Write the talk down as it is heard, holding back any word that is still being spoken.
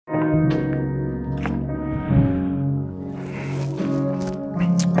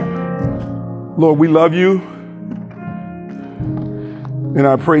Lord, we love you. And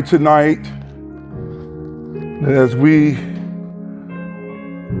I pray tonight that as we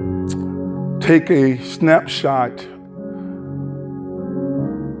take a snapshot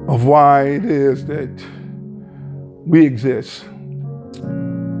of why it is that we exist,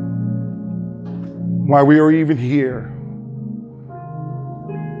 why we are even here.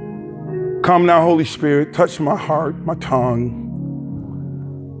 Come now, Holy Spirit, touch my heart, my tongue.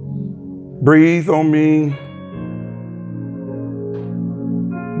 Breathe on me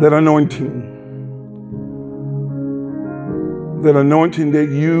that anointing that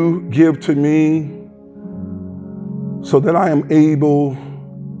you give to me so that I am able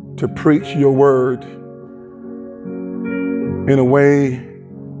to preach your word in a way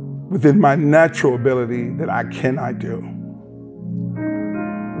within my natural ability that I cannot do.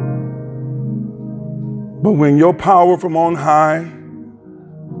 But when your power from on high,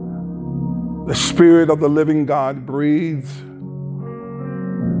 the Spirit of the living God breathes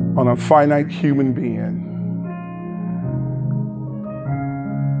on a finite human being,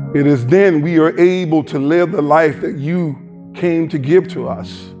 it is then we are able to live the life that you came to give to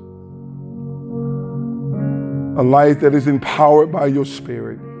us. A life that is empowered by your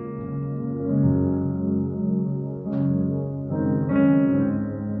Spirit.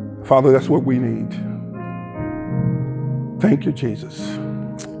 Father, that's what we need. Thank you, Jesus.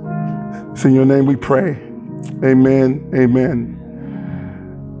 It's in your name we pray. Amen, amen.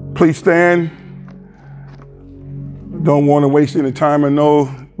 Please stand. Don't want to waste any time. I know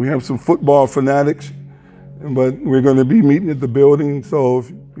we have some football fanatics, but we're going to be meeting at the building. So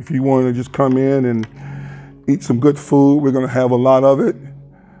if you want to just come in and eat some good food, we're going to have a lot of it.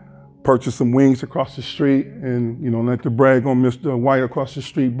 Purchase some wings across the street, and not to brag on Mr. White across the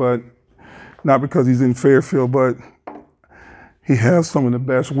street, but not because he's in Fairfield, but he has some of the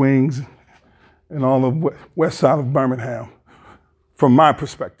best wings in all of west side of Birmingham, from my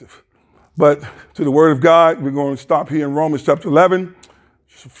perspective. But to the word of God, we're going to stop here in Romans chapter 11.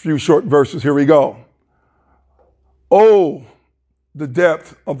 Just a few short verses. Here we go. Oh, the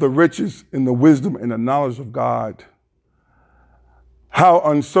depth of the riches in the wisdom and the knowledge of God. How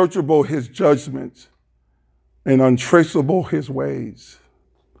unsearchable his judgments and untraceable his ways.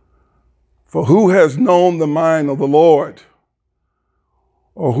 For who has known the mind of the Lord?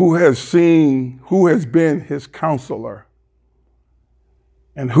 Or who has been his counselor?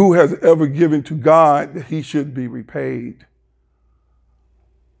 And who has ever given to God that he should be repaid?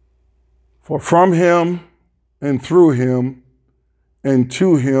 For from him and through him and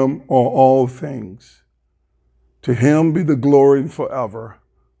to him are all things. To him be the glory forever.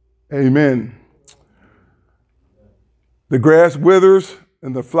 Amen. The grass withers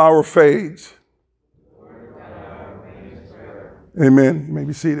and the flower fades. Amen. You may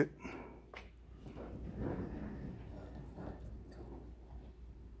be seated.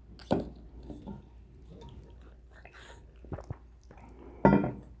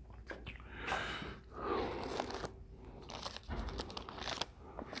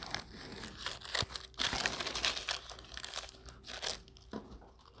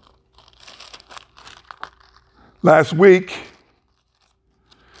 Last week,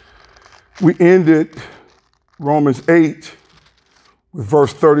 we ended Romans 8 with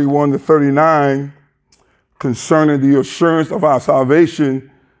verse 31 to 39 concerning the assurance of our salvation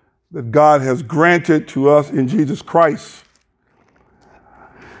that God has granted to us in Jesus Christ.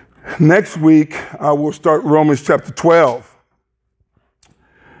 Next week, I will start Romans chapter 12,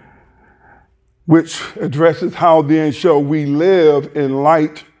 which addresses how then shall we live in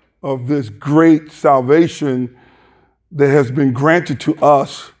light of this great salvation that has been granted to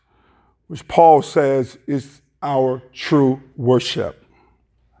us, which Paul says is our true worship.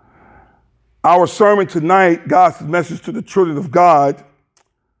 Our sermon tonight, God's message to the children of God,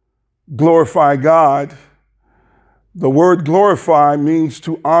 glorify God. The word glorify means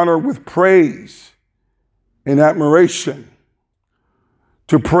to honor with praise and admiration,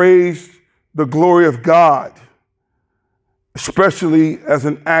 to praise the glory of God, especially as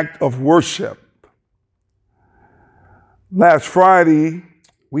an act of worship. Last Friday,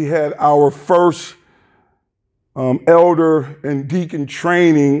 we had our first elder and deacon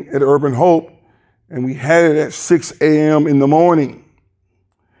training at Urban Hope, and we had it at 6 a.m. in the morning.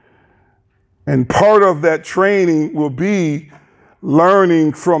 And part of that training will be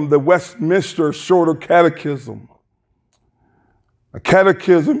learning from the Westminster Shorter Catechism. A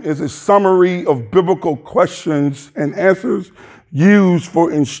catechism is a summary of biblical questions and answers used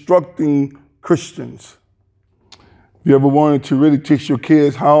for instructing Christians. If you ever wanted to really teach your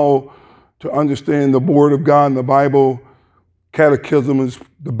kids how to understand the Word of God and the Bible, Catechism is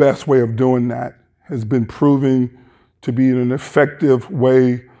the best way of doing that, has been proven to be an effective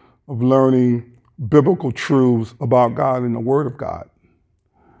way of learning biblical truths about God and the Word of God.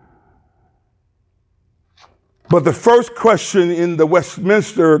 But the first question in the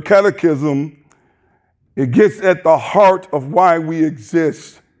Westminster Catechism, it gets at the heart of why we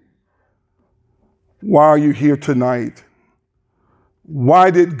exist. Why are you here tonight? Why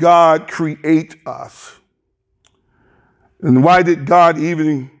did God create us? And why did God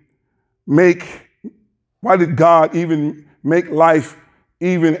even make life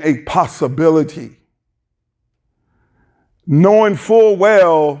even a possibility? Knowing full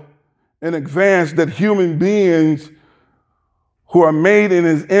well in advance that human beings who are made in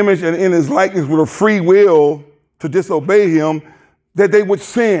his image and in his likeness with a free will to disobey him, that they would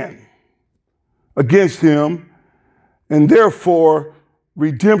sin against him, and therefore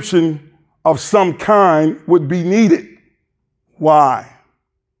redemption of some kind would be needed. Why?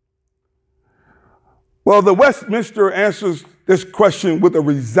 Well, the Westminster answers this question with a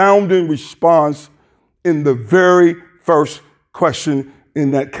resounding response in the very first question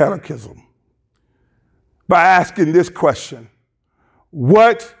in that catechism by asking this question: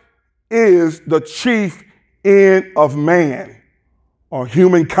 what is the chief end of man or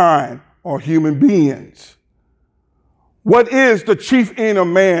humankind or human beings? What is the chief end of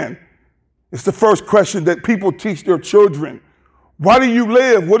man? It's the first question that people teach their children. Why do you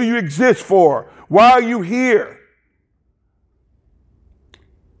live? What do you exist for? Why are you here?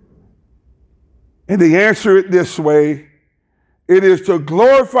 And they answer it this way: it is to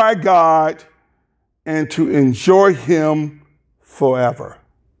glorify God and to enjoy him forever.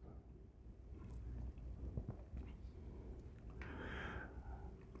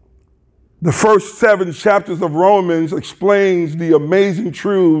 The first 7 chapters of Romans explains the amazing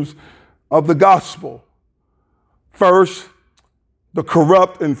truths of the gospel. First, the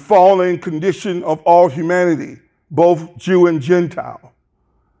corrupt and fallen condition of all humanity, both Jew and Gentile.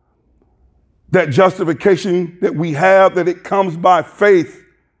 That justification that we have, that it comes by faith.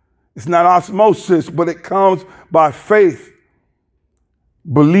 It's not osmosis, but it comes by faith.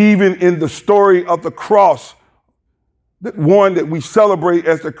 Believing in the story of the cross, that one that we celebrate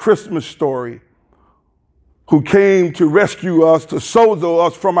as the Christmas story, who came to rescue us, to sozo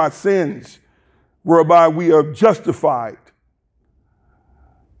us from our sins, whereby we are justified.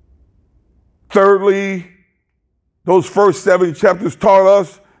 Thirdly, those first 7 chapters taught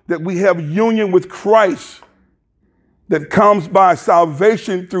us that we have union with Christ that comes by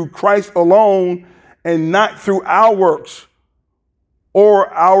salvation through Christ alone and not through our works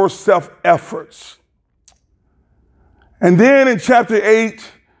or our self-efforts. And then in chapter 8,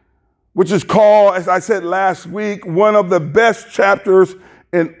 which is called, as I said last week, one of the best chapters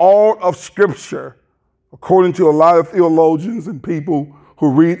in all of Scripture, according to a lot of theologians and people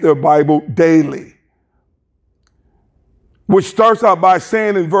who read their Bible daily, which starts out by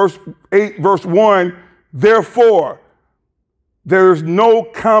saying in verse 8, verse 1, therefore, there is no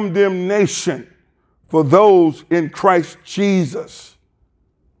condemnation for those in Christ Jesus.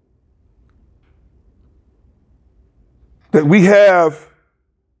 That we have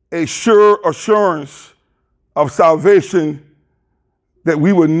a sure assurance of salvation, that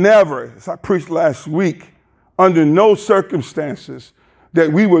we would never, as I preached last week, under no circumstances,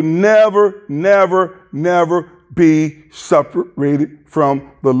 that we would never, never, never be separated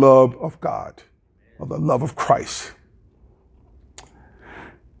from the love of God, or the love of Christ.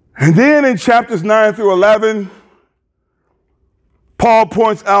 And then in chapters 9 through 11, Paul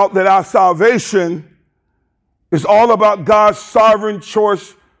points out that our salvation is all about God's sovereign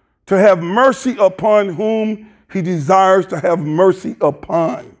choice to have mercy upon whom he desires to have mercy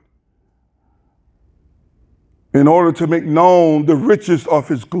upon, in order to make known the riches of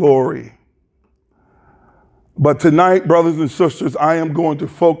his glory. But tonight, brothers and sisters, I am going to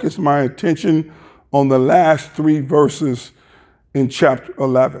focus my attention on the last 3 verses in chapter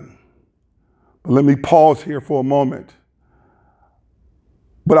 11. But let me pause here for a moment.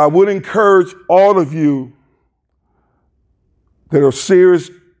 But I would encourage all of you that are serious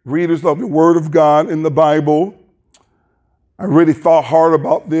readers of the Word of God in the Bible. I really thought hard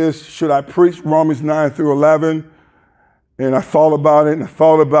about this. Should I preach Romans 9 through 11? And I thought about it, and I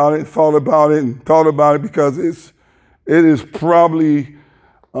thought about it, and thought about it, and thought about it, because it is probably,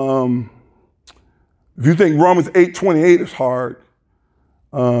 if you think Romans 8:28 is hard,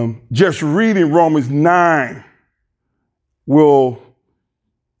 just reading Romans 9 will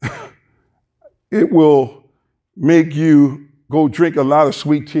make you go drink a lot of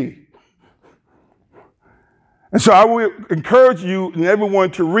sweet tea. And so I would encourage you and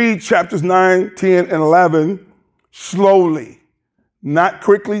everyone to read chapters 9, 10, and 11 slowly. not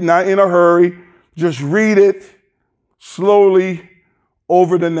quickly, not in a hurry. Just read it slowly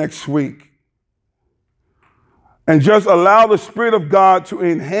over the next week. And just allow the Spirit of God to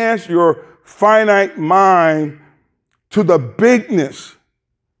enhance your finite mind to the bigness,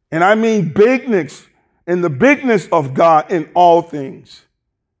 and I mean bigness, and the bigness of God in all things.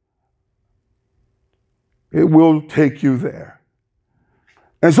 It will take you there.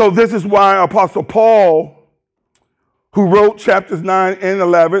 And so this is why Apostle Paul, who wrote chapters 9 and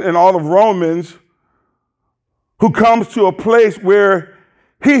 11 and all of Romans, who comes to a place where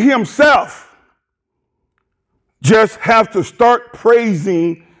he himself just have to start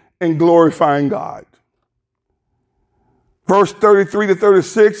praising and glorifying God. Verse 33 to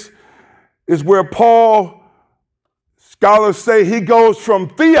 36 is where Paul, scholars say, he goes from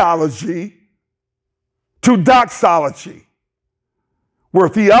theology to doxology, where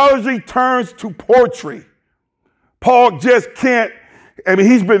theology turns to poetry. Paul just can't,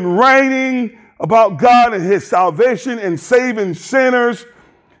 he's been writing about God and his salvation and saving sinners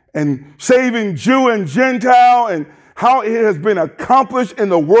and saving Jew and Gentile and how it has been accomplished in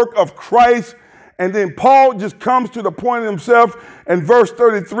the work of Christ. And then Paul just comes to the point himself in verse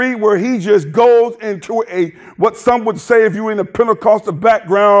 33 where he just goes into what some would say if you're in a Pentecostal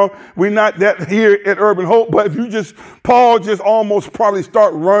background, we're not that here at Urban Hope, but if you Paul just almost probably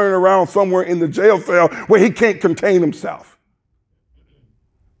start running around somewhere in the jail cell where he can't contain himself.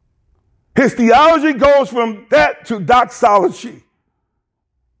 His theology goes from that to doxology,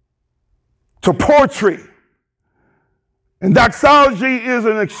 to poetry. And doxology is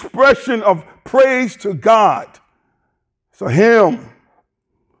an expression of praise to God. It's a hymn.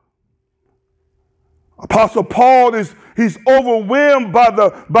 Apostle Paul he's overwhelmed by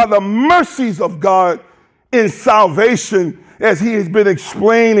the mercies of God in salvation, as he has been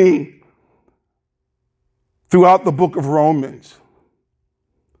explaining throughout the book of Romans.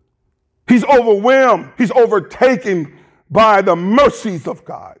 He's overwhelmed, he's overtaken by the mercies of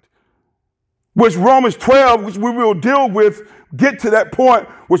God, which Romans 12, which we will deal with, get to that point,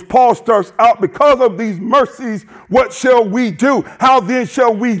 which Paul starts out, because of these mercies, what shall we do? How then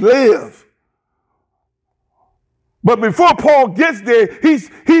shall we live? But before Paul gets there,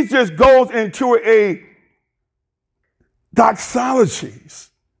 he just goes into a doxology.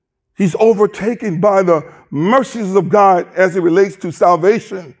 He's overtaken by the mercies of God as it relates to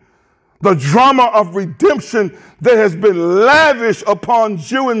salvation, the drama of redemption that has been lavished upon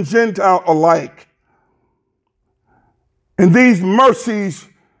Jew and Gentile alike. And these mercies,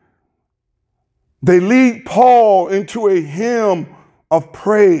 they lead Paul into a hymn of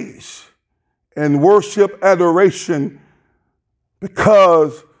praise and worship, adoration,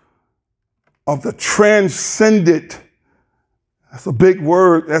 because of the transcendent, that's a big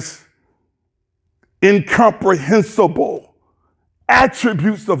word, that's incomprehensible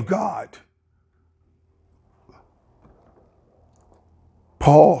attributes of God.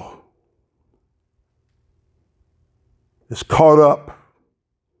 Paul is caught up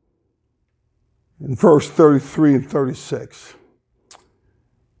in verse 33 and 36.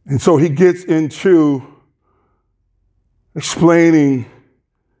 And so he gets into explaining,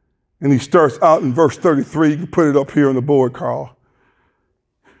 and he starts out in verse 33. You can put it up here on the board, Carl.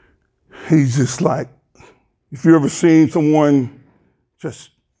 He's just like, if you ever seen someone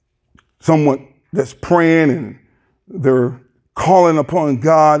that's praying and they're calling upon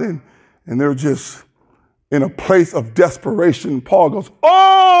God and they're just in a place of desperation, Paul goes,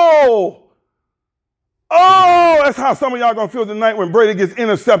 oh, that's how some of y'all gonna feel tonight when Brady gets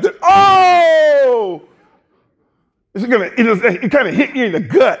intercepted. Oh, it kind of hit you in the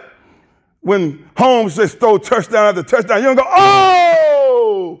gut when Holmes just throw touchdown after touchdown. You don't go,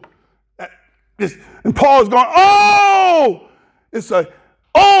 oh, and Paul's going, oh,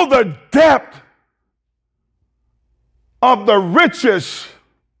 the depth of the riches.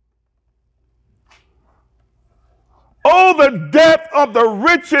 Oh, the depth of the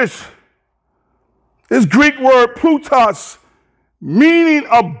riches. This Greek word plutos, meaning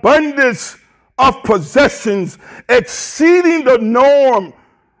abundance of possessions, exceeding the norm.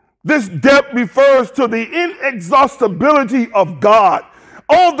 This depth refers to the inexhaustibility of God.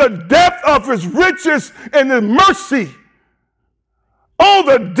 Oh, the depth of his riches and his mercy. Oh,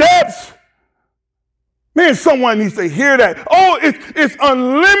 the depths. Man, someone needs to hear that. Oh, it's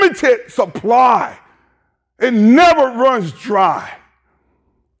unlimited supply. It never runs dry.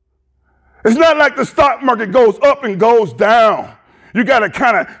 It's not like the stock market goes up and goes down. You got to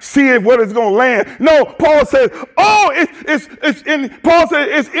kind of see what it's going to land. No, Paul says, it's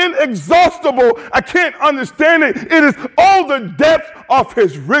inexhaustible. I can't understand it. It is all the depth of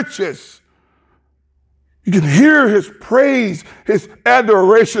his riches. You can hear his praise, his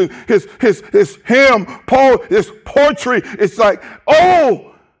adoration, his hymn, Paul, his poetry. It's like,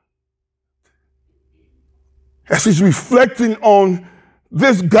 oh, as he's reflecting on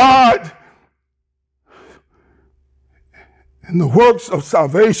this God and the works of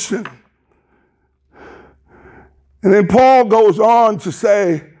salvation. And then Paul goes on to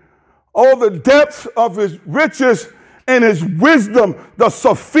say, oh, the depths of his riches and his wisdom, the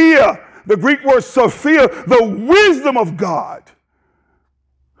Sophia, the Greek word Sophia, the wisdom of God.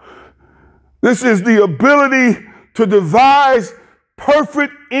 This is the ability to devise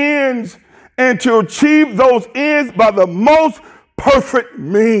perfect ends and to achieve those ends by the most perfect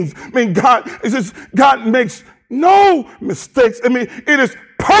means. I mean, God makes no mistakes. I mean, it is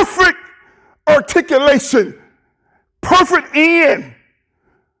perfect articulation, perfect end.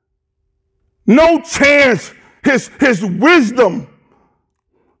 No chance. His wisdom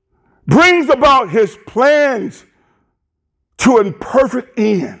brings about his plans to a perfect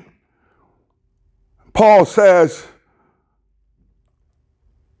end. Paul says,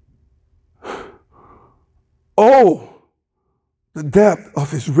 oh, the depth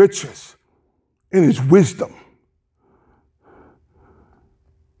of his riches and his wisdom.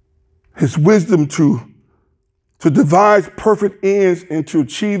 His wisdom to devise perfect ends and to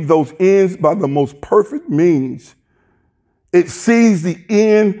achieve those ends by the most perfect means. It sees the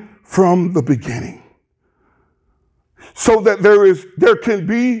end from the beginning, so that there can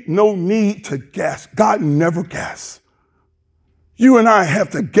be no need to guess. God never guesses. You and I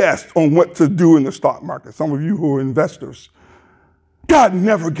have to guess on what to do in the stock market. Some of you who are investors, God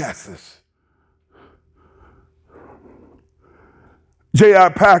never guesses. J.I.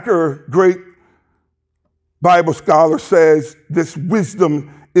 Packer, great Bible scholar, says this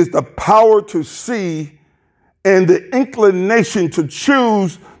wisdom is the power to see and the inclination to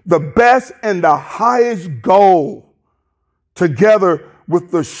choose the best and the highest goal together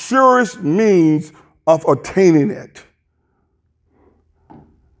with the surest means of attaining it.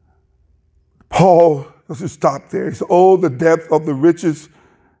 Paul doesn't stop there. He says, oh, the depth of the riches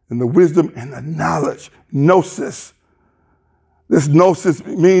and the wisdom and the knowledge, gnosis. This gnosis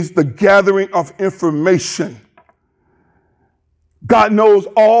means the gathering of information. God knows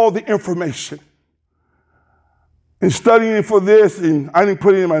all the information. In studying for this, and I didn't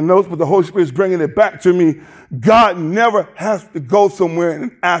put it in my notes, but the Holy Spirit's bringing it back to me. God never has to go somewhere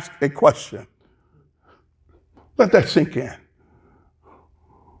and ask a question. Let that sink in.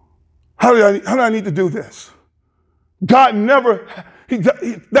 How do I need to do this? God never,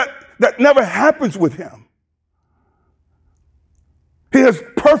 that never happens with him. He has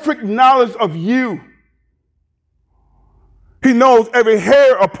perfect knowledge of you. He knows every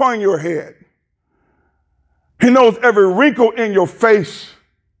hair upon your head. He knows every wrinkle in your face.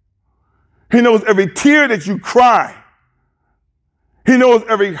 He knows every tear that you cry. He knows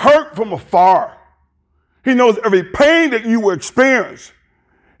every hurt from afar. He knows every pain that you will experience.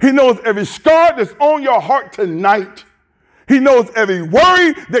 He knows every scar that's on your heart tonight. He knows every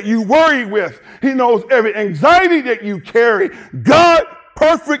worry that you worry with. He knows every anxiety that you carry. God,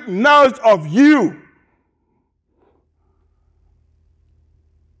 perfect knowledge of you.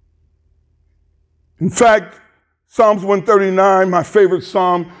 In fact, Psalms 139, my favorite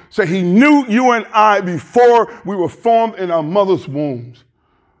psalm, says he knew you and I before we were formed in our mother's wombs.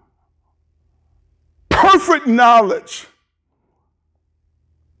 Perfect knowledge.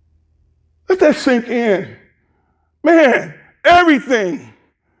 Let that sink in. Man, everything.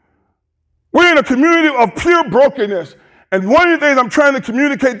 We're in a community of pure brokenness. And one of the things I'm trying to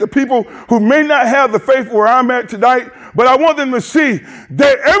communicate to people who may not have the faith where I'm at tonight, but I want them to see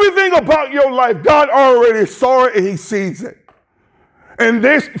that everything about your life, God already saw it and he sees it. And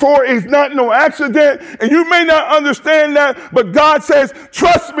therefore, it's not no accident. And you may not understand that, but God says,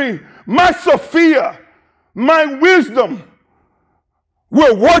 trust me, my Sophia, my wisdom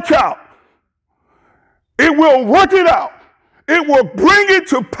will work out. It will work it out. It will bring it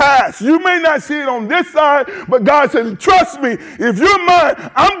to pass. You may not see it on this side, but God says, trust me, if you're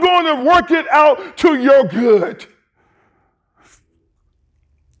mine, I'm going to work it out to your good.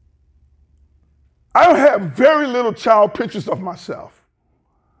 I have very little child pictures of myself.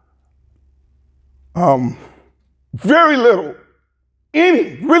 Very little.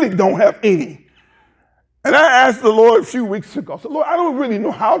 Any. Really don't have any. And I asked the Lord a few weeks ago, I said, Lord, I don't really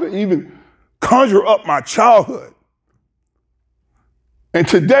know how to even conjure up my childhood. And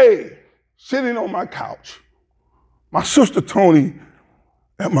today, sitting on my couch, my sister Tony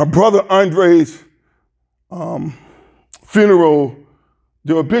at my brother Andre's funeral,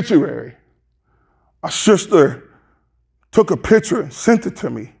 the obituary, my sister took a picture and sent it to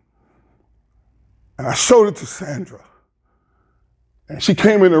me. And I showed it to Sandra. And she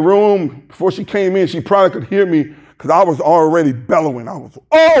came in the room. Before she came in, she probably could hear me because I was already bellowing. I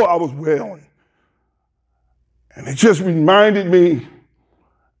was wailing. And it just reminded me,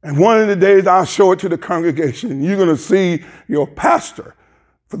 and one of the days I'll show it to the congregation, you're going to see your pastor.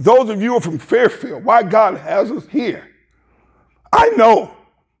 For those of you who are from Fairfield, why God has us here. I know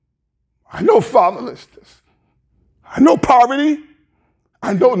fatherlessness. I know poverty.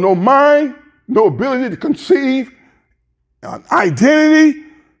 I know no mind, no ability to conceive, an identity.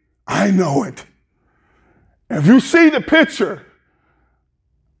 I know it. If you see the picture,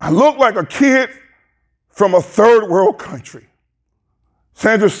 I look like a kid from a third world country.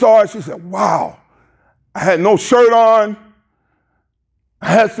 Sandra saw it, she said, wow. I had no shirt on. I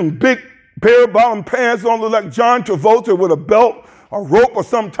had some big bare-bottom pants on, looked like John Travolta with a belt, a rope or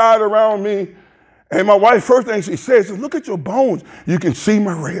something tied around me. And my wife, first thing she says is, look at your bones. You can see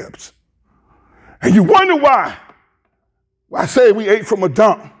my ribs. And you wonder why. I say we ate from a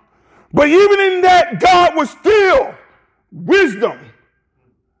dump. But even in that, God was still wisdom.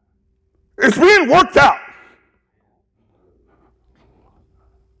 It's being worked out.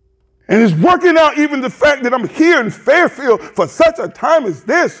 And it's working out even the fact that I'm here in Fairfield for such a time as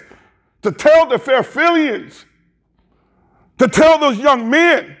this to tell the Fairfieldians, to tell those young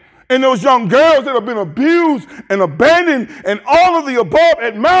men and those young girls that have been abused and abandoned and all of the above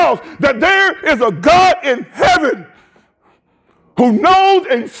at Miles, that there is a God in heaven who knows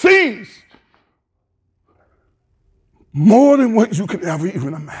and sees more than what you could ever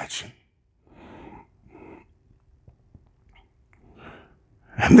even imagine.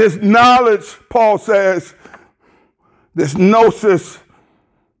 And this knowledge, Paul says, this gnosis,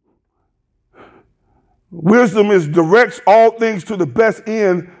 wisdom directs all things to the best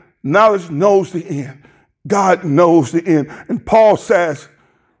end. Knowledge knows the end. God knows the end. And Paul says,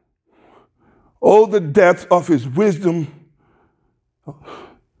 oh, the depth of his wisdom,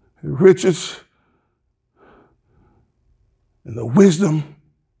 riches, and the wisdom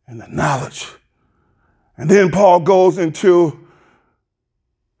and the knowledge. And then Paul goes into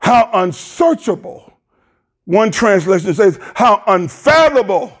how unsearchable, one translation says, how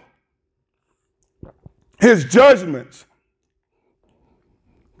unfathomable his judgments,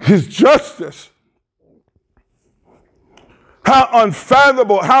 his justice, how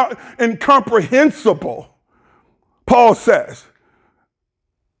unfathomable, how incomprehensible, Paul says,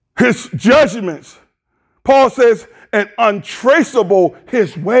 his judgments. Paul says, and untraceable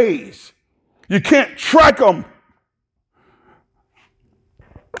his ways. You can't track them.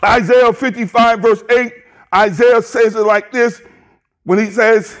 Isaiah 55 verse 8, Isaiah says it like this when he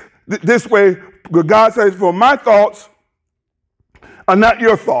says this way, God says, for my thoughts are not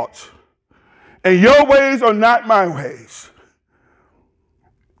your thoughts, and your ways are not my ways.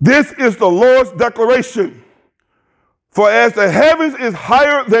 This is the Lord's declaration. For as the heavens is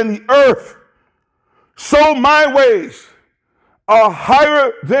higher than the earth, so my ways are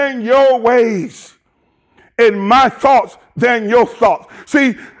higher than your ways, and my thoughts than your thoughts.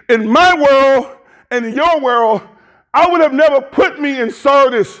 See, in my world and in your world, I would have never put me in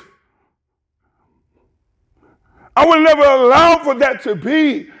Sardis. I would never allow for that to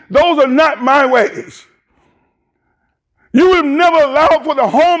be. Those are not my ways. You would never allow for the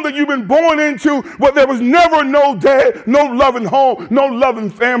home that you've been born into where there was never no dad, no loving home, no loving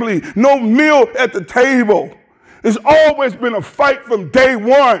family, no meal at the table. It's always been a fight from day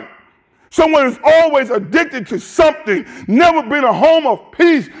one. Someone is always addicted to something, never been a home of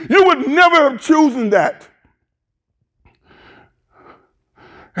peace. You would never have chosen that.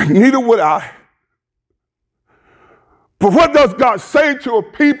 And neither would I. But what does God say to a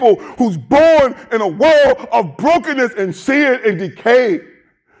people who's born in a world of brokenness and sin and decay?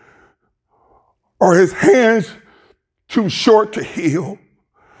 Are his hands too short to heal?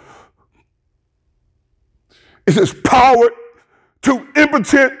 Is his power too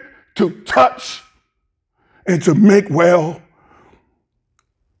impotent to touch and to make well?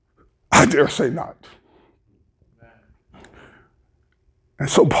 I dare say not. And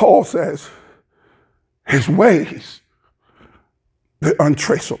so Paul says, his ways, they're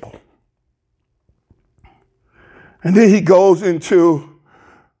untraceable. And then he goes into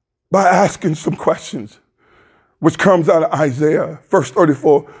by asking some questions, which comes out of Isaiah, verse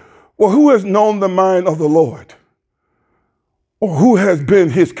 34. Well, who has known the mind of the Lord? Or who has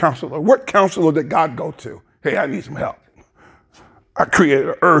been his counselor? What counselor did God go to? Hey, I need some help. I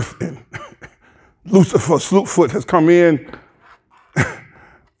created earth and Lucifer, Slootfoot, has come in.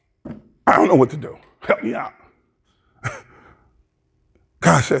 I don't know what to do. Help me out.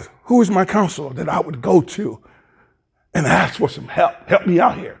 God says, who is my counselor that I would go to and ask for some help? Help me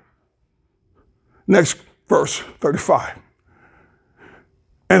out here. Next verse, 35.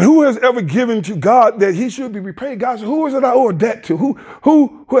 And who has ever given to God that he should be repaid? God said, who is it I owe a debt to?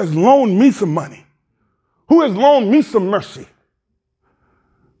 Who has loaned me some money? Who has loaned me some mercy?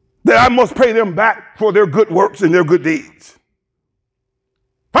 That I must pay them back for their good works and their good deeds.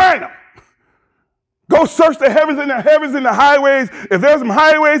 Find them. Go search the heavens and the highways. If there's some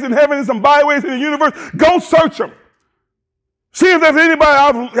highways in heaven and some byways in the universe, go search them. See if there's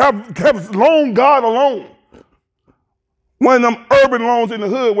anybody have loaned God a loan. One of them urban loans in the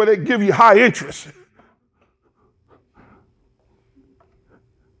hood where they give you high interest.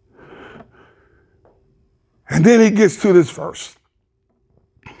 And then he gets to this verse.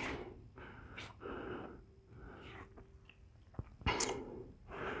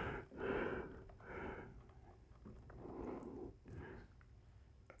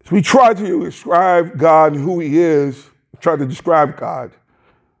 We try to describe God and who he is, try to describe God.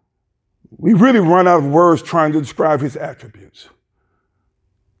 We really run out of words trying to describe his attributes.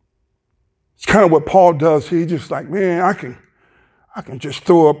 It's kind of what Paul does. He's just like, man, I can just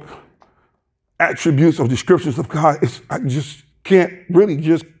throw up attributes or descriptions of God. I just can't really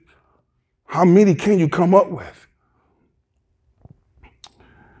just, how many can you come up with?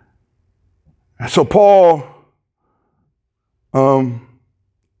 And so Paul,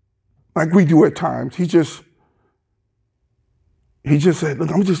 like we do at times, he just said, look,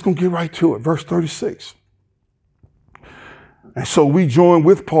 I'm just going to get right to it. Verse 36. And so we join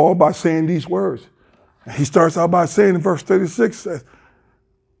with Paul by saying these words. And he starts out by saying in verse 36, says,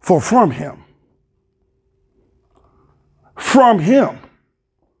 for from him.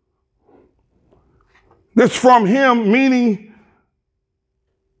 This from him meaning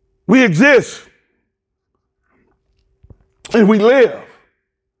we exist and we live.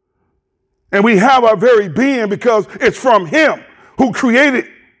 And we have our very being because it's from him who created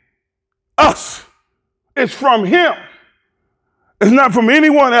us. It's from him. It's not from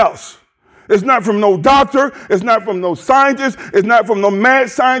anyone else. It's not from no doctor. It's not from no scientist. It's not from no mad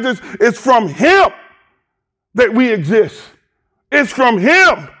scientist. It's from him that we exist. It's from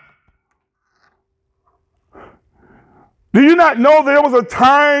him. Do you not know there was a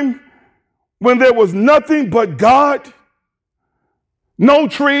time when there was nothing but God? No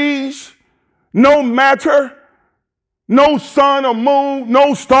trees, no matter, no sun or moon,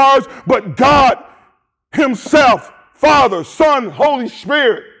 no stars, but God himself, Father, Son, Holy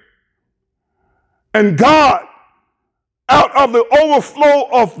Spirit. And God, out of the overflow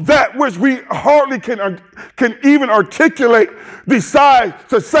of that which we hardly can even articulate, decides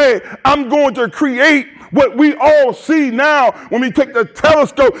to say, I'm going to create what we all see now when we take the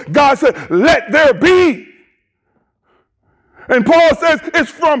telescope. God said, let there be. And Paul says, it's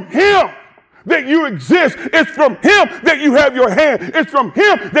from him that you exist. It's from him that you have your hand. It's from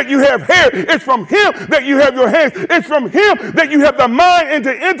him that you have hair. It's from him that you have your hands. It's from him that you have the mind and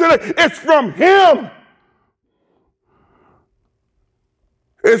the intellect. It's from him.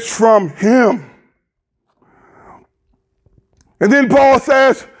 It's from him. And then Paul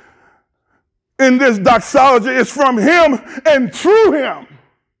says in this doxology, it's from him and through him.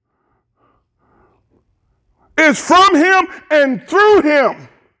 It's from him and through him.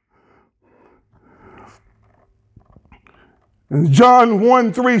 And John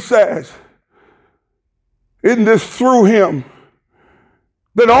 1:3 says, isn't this through him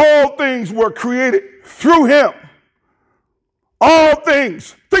that all things were created through him? All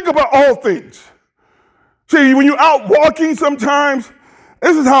things. Think about all things. See, when you're out walking sometimes,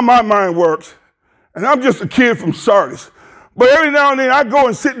 this is how my mind works. And I'm just a kid from Sardis. But every now and then I go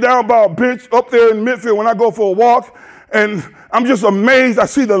and sit down by a bench up there in Midfield when I go for a walk, and I'm just amazed. I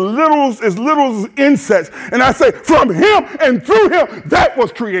see the little as insects, and I say, from him and through him, that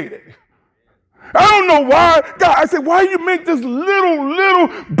was created. I don't know why. God, I said, why you make this little,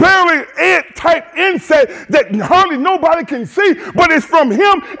 barely ant-type insect that hardly nobody can see, but it's from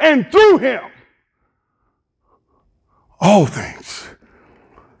him and through him. All things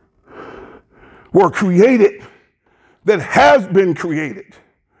were created that has been created.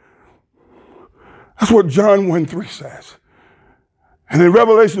 That's what John 1:3 says. And then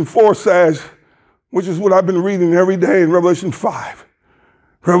Revelation 4 says, which is what I've been reading every day in Revelation 5.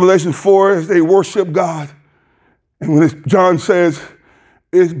 Revelation 4 is they worship God. And when John says,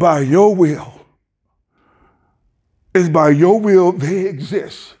 it's by your will. It's by your will they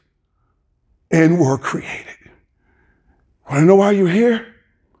exist and were created. Want to know why you're here?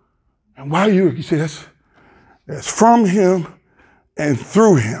 And why you say that's from him and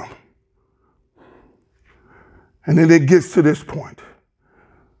through him. And then it gets to this point.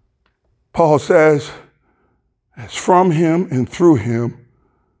 Paul says, it's from him and through him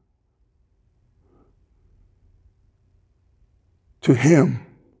to him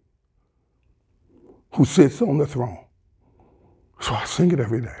who sits on the throne. So I sing it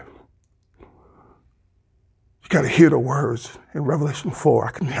every day. You got to hear the words in Revelation 4.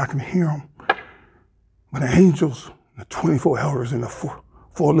 I can hear them. When the angels, the 24 elders, and the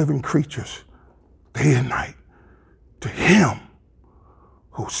four living creatures, day and night, to him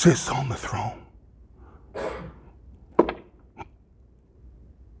who sits on the throne.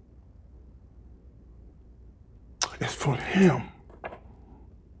 It's for him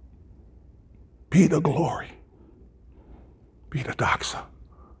be the glory, be the doxa,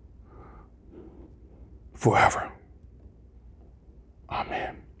 forever.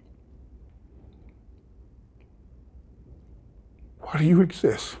 Amen. Why do you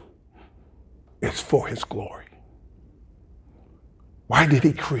exist? It's for his glory. Why did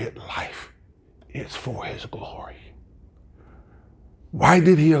he create life? It's for his glory. Why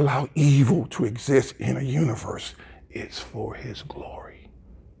did he allow evil to exist in a universe? It's for his glory.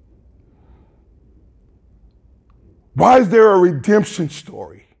 Why is there a redemption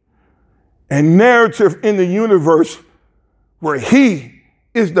story and narrative in the universe where he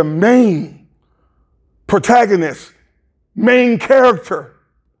is the main protagonist, main character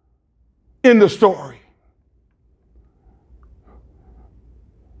in the story?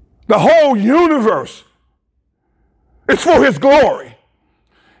 The whole universe is for his glory.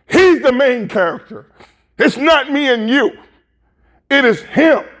 He's the main character. It's not me and you. It is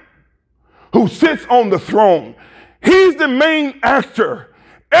him who sits on the throne. He's the main actor.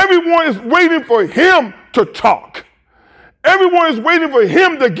 Everyone is waiting for him to talk. Everyone is waiting for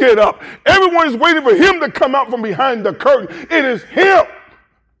him to get up. Everyone is waiting for him to come out from behind the curtain. It is him.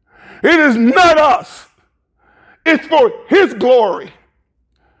 It is not us. It's for his glory.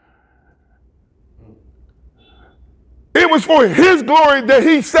 It was for his glory that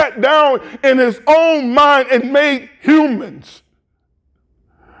he sat down in his own mind and made humans.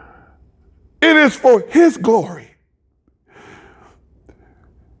 It is for his glory.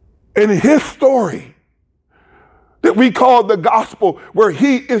 In his story that we call the gospel, where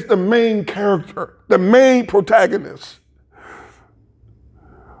he is the main character, the main protagonist.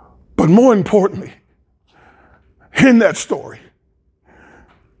 But more importantly, in that story,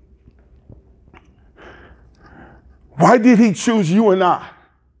 why did he choose you and I?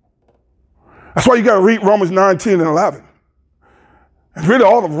 That's why you got to read Romans 9, 10, and 11. And read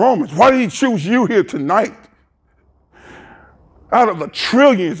all of Romans. Why did he choose you here tonight? Out of the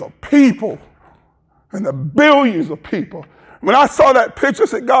trillions of people and the billions of people. When I saw that picture, I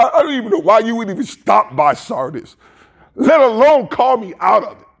said, God, I don't even know why you would even stop by Sardis, let alone call me out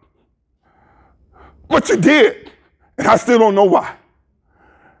of it. But you did, and I still don't know why.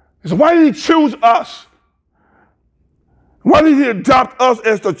 So why did he choose us? Why did he adopt us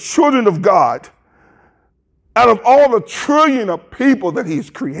as the children of God out of all the trillion of people that he's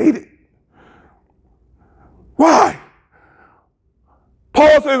created? Why?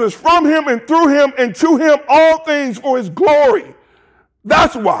 Paul says it's from him and through him and to him all things for his glory.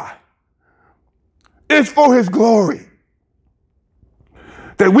 That's why. It's for his glory.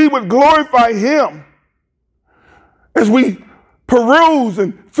 That we would glorify him as we peruse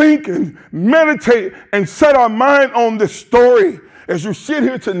and think and meditate and set our mind on this story. As you sit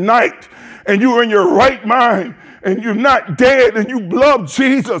here tonight and you are in your right mind and you're not dead and you love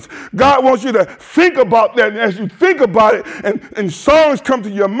Jesus, God wants you to think about that. And as you think about it and songs come to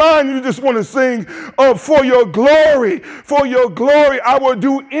your mind, you just want to sing, oh, for your glory, I will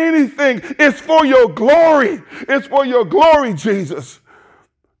do anything. It's for your glory. It's for your glory, Jesus.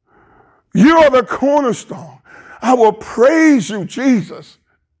 You are the cornerstone. I will praise you, Jesus.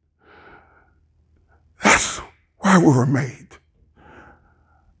 That's why we were made.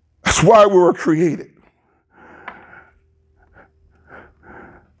 That's why we were created.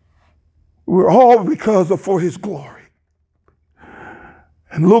 We're all because of for his glory.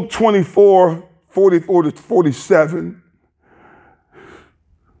 In Luke 24, 44 to 47,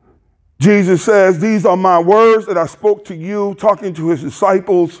 Jesus says, these are my words that I spoke to you, talking to his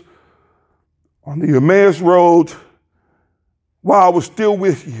disciples on the Emmaus road while I was still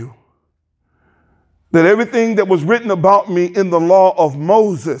with you, that everything that was written about me in the law of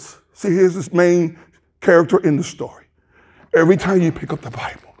Moses, see, here's this main character in the story. Every time you pick up the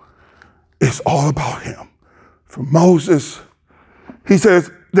Bible, it's all about him. From Moses, he says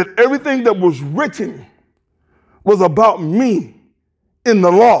that everything that was written was about me in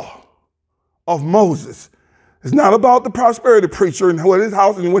the law of Moses. It's not about the prosperity preacher and what his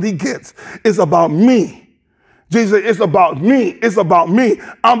house and what he gets. It's about me. Jesus said, it's about me. It's about me.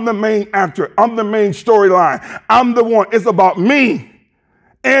 I'm the main actor. I'm the main storyline. I'm the one. It's about me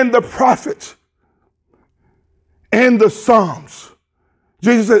and the prophets and the Psalms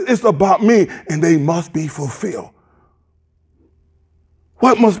Jesus said, it's about me, and they must be fulfilled.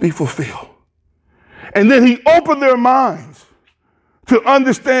 What must be fulfilled? And then he opened their minds to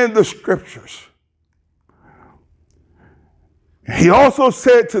understand the scriptures. He also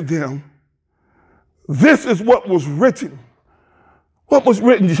said to them, this is what was written. What was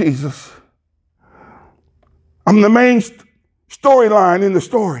written, Jesus? I'm the main storyline in the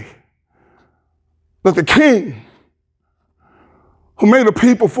story. That the king who made a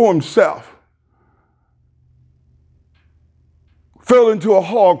people for himself fell into a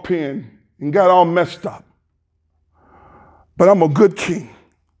hog pen and got all messed up. But I'm a good king.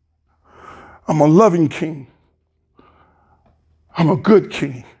 I'm a loving king. I'm a good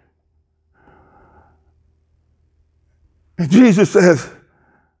king. And Jesus says,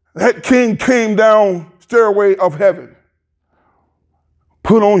 that king came down stairway of heaven,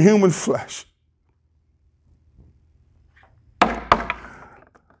 put on human flesh,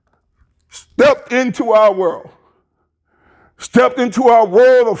 stepped into our world of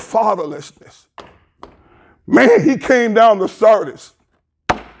fatherlessness. Man, he came down to Sardis.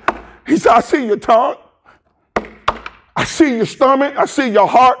 He said, I see your tongue. I see your stomach. I see your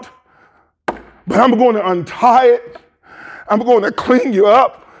heart. But I'm going to untie it. I'm going to clean you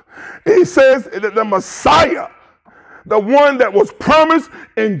up. He says that the Messiah, the one that was promised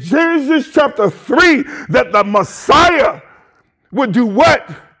in Genesis chapter 3, that the Messiah would do what?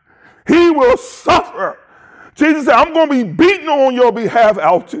 He will suffer. Jesus said, I'm going to be beaten on your behalf,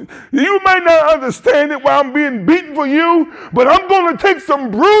 Alton. You may not understand it while I'm being beaten for you, but I'm going to take some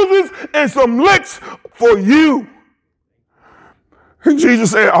bruises and some licks for you. And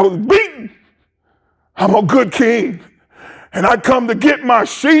Jesus said, I was beaten. I'm a good king. And I come to get my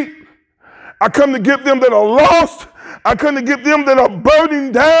sheep. I come to get them that are lost. I come to get them that are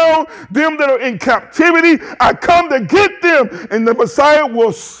burning down, them that are in captivity. I come to get them, and the Messiah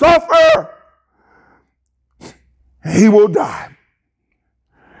will suffer. And he will die.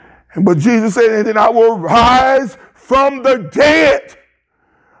 But Jesus said, and then I will rise from the dead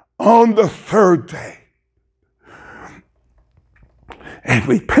on the third day. And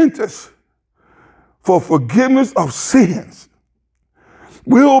repentance for forgiveness of sins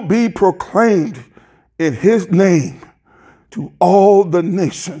will be proclaimed in his name to all the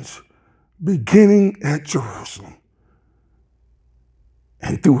nations, beginning at Jerusalem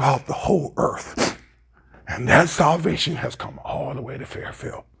and throughout the whole earth. And that salvation has come all the way to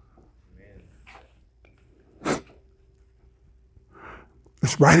Fairfield.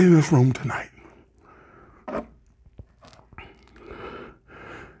 It's right in this room tonight.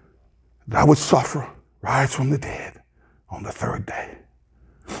 That I would suffer, rise from the dead on the third day.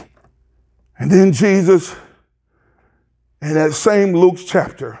 And then Jesus, in that same Luke's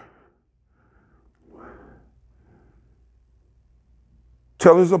chapter,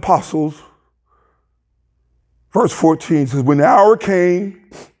 tell his apostles, verse 14 says, when the hour came,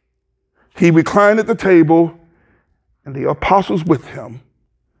 he reclined at the table and the apostles with him.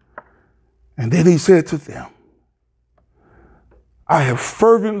 And then he said to them, I have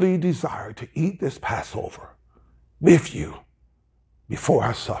fervently desired to eat this Passover with you before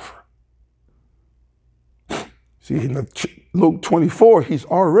I suffer. See, in Luke 24, he's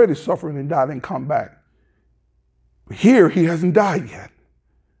already suffering and died and come back. But here, he hasn't died yet.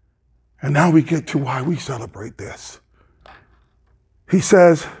 And now we get to why we celebrate this. He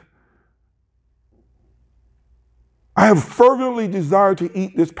says, I have fervently desired to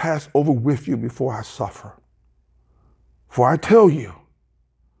eat this Passover with you before I suffer. For I tell you,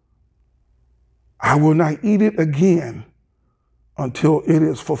 I will not eat it again until it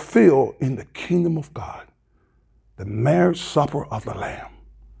is fulfilled in the kingdom of God, the marriage supper of the Lamb.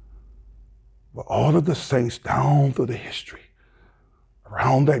 But all of the saints down through the history,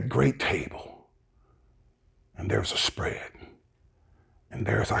 around that great table, and there's a spread, and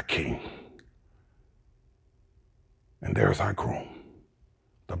there's our King, and there's our groom,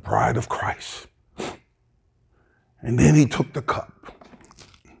 the bride of Christ. And then he took the cup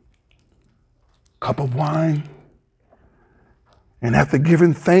of wine, and after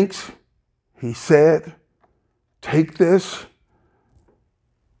giving thanks, he said, take this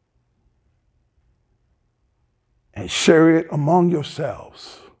and share it among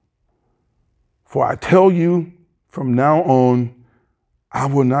yourselves. For I tell you, from now on, I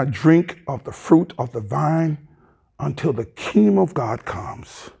will not drink of the fruit of the vine until the kingdom of God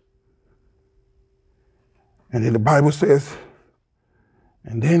comes. And then the Bible says,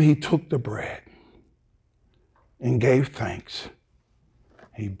 and then he took the bread and gave thanks.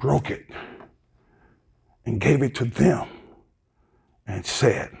 He broke it and gave it to them and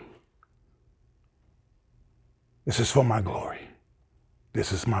said, this is for my glory.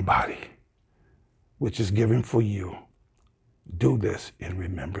 This is my body, which is given for you. Do this in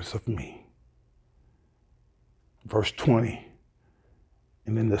remembrance of me. Verse 20,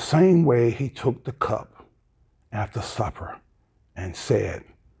 and in the same way he took the cup after supper and said,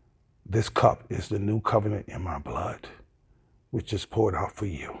 this cup is the new covenant in my blood, which is poured out for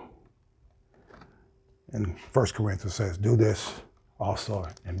you. And 1 Corinthians says, do this also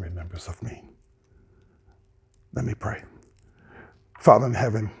in remembrance of me. Let me pray. Father in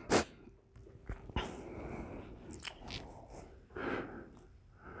heaven,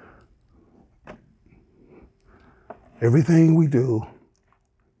 everything we do,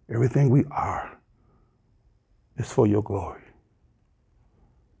 everything we are, is for your glory.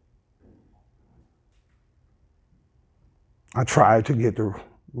 I tried to get to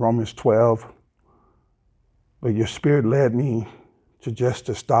Romans 12, but your Spirit led me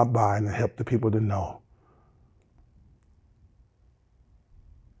to stop by and to help the people to know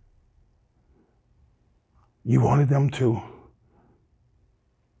you wanted them to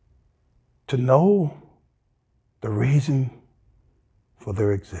know the reason for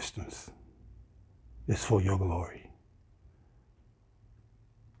their existence is for your glory.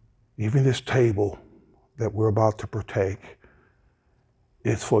 Even this table that we're about to partake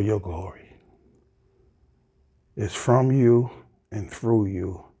is for your glory. It's from you and through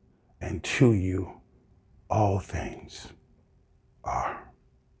you and to you all things are.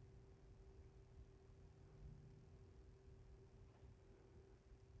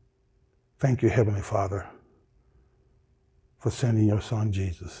 Thank you, Heavenly Father, for sending your Son,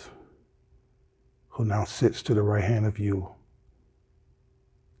 Jesus, who now sits to the right hand of you,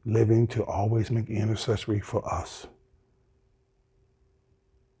 living to always make intercessory for us.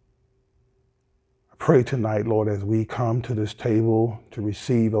 I pray tonight, Lord, as we come to this table to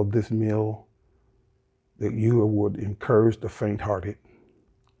receive of this meal, that you would encourage the faint-hearted,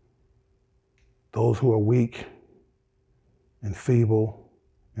 those who are weak and feeble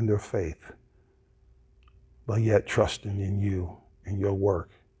in their faith, but yet trusting in you and your work.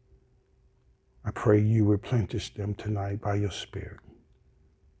 I pray you replenish them tonight by your Spirit.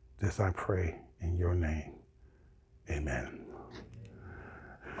 This I pray in your name. Amen.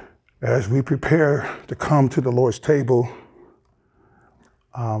 As we prepare to come to the Lord's table,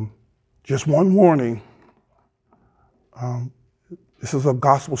 just one warning. This is a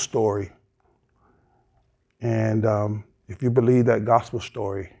gospel story. And if you believe that gospel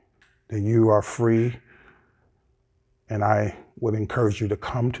story, then you are free. And I would encourage you to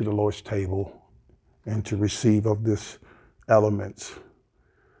come to the Lord's table and to receive of this elements.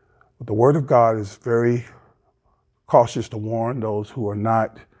 But the Word of God is very cautious to warn those who are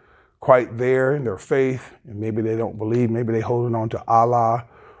not quite there in their faith, and maybe they don't believe, maybe they're holding on to Allah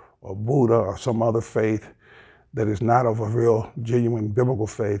or Buddha or some other faith that is not of a real, genuine biblical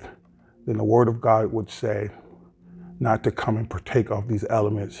faith. Then the Word of God would say not to come and partake of these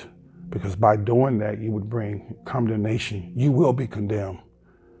elements, because by doing that, you would bring condemnation. You will be condemned.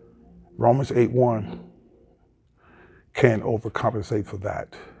 Romans 8:1 can't overcompensate for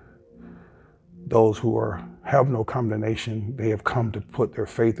that. Those who have no condemnation, they have come to put their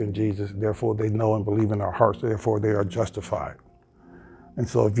faith in Jesus. Therefore, they know and believe in their hearts. Therefore, they are justified. And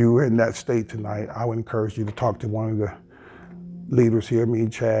so if you were in that state tonight, I would encourage you to talk to one of the leaders here, me,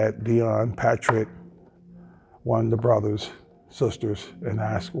 Chad, Dion, Patrick, one of the brothers, sisters, and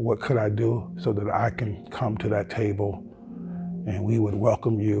ask, what could I do so that I can come to that table and we would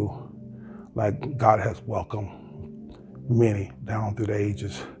welcome you like God has welcomed many down through the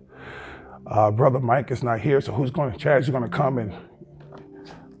ages. Brother Mike is not here, so Chad's going to come and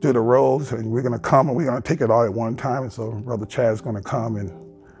do the roles, and we're going to come and we're going to take it all at one time. And so Brother Chad's going to come and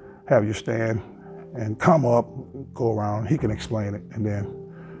have you stand and come up, go around. He can explain it, and then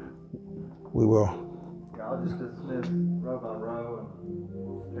we will. Yeah, I'll just dismiss row by row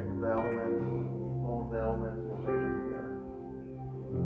and take a bell.